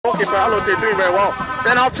goalkeeper Alote doing very well.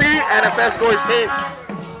 Penalty, and the first goal is in.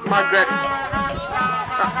 Margaret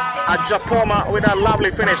Ajapoma with a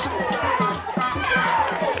lovely finish.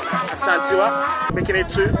 Santiwa making it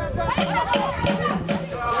 2.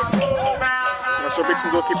 Also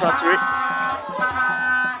beating goalkeeper 3.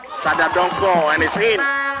 Sada Donko, and it's in.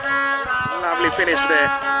 Lovely finish there.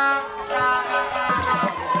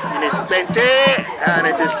 It's Bente, and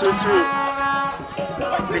it is 2-2.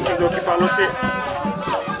 Beating goalkeeper Lotte.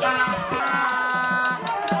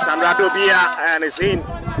 Sandra Dobia, and it's in.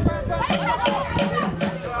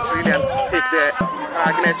 Brilliant kick there.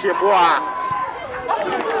 Agnes Yeboah.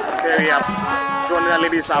 There we are. Jonina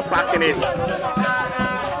ladies are backing it.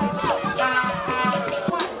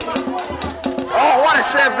 Oh, what a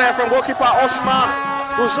save there from goalkeeper Osman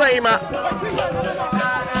Huzaima.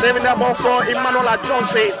 Saving that ball for Emmanuel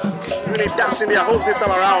Johnson. Really dancing their hopes this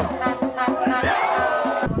time around.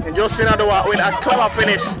 And Josephine Adowa with a clever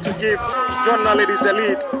finish to give Jonina ladies the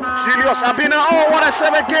lead. Julius Abina, oh what a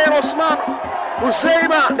save again, Osman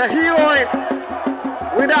Huzaima, the heroine,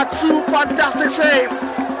 with that 2 fantastic saves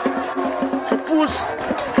to push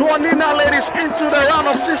Jonina ladies into the round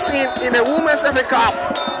of 16 in the Women's FA Cup.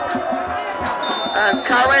 And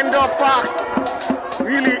Reindorf Park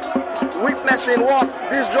really witnessing what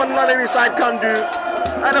this Jonina ladies side can do.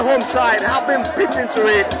 And the home side have been beaten to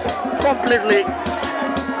it completely.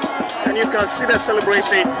 And you can see the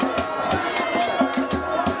celebration.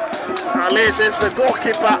 At least it's the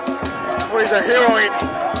goalkeeper who is a heroine,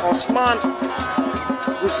 Osman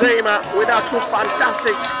Huzaima, with that 2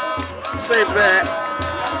 fantastic save there.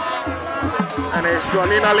 And it's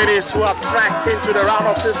Jonina ladies who have tracked into the round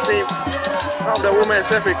of 16 of the Women's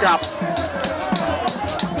FA Cup.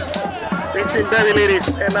 Beating Berry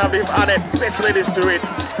ladies, and now they've added Fate ladies to it.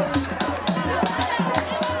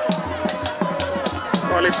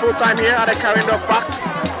 Well, it's full time here at the Reindorf Park.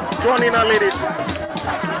 Jonina ladies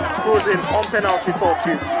cruising on penalty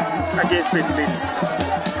 4-2 against Fate ladies.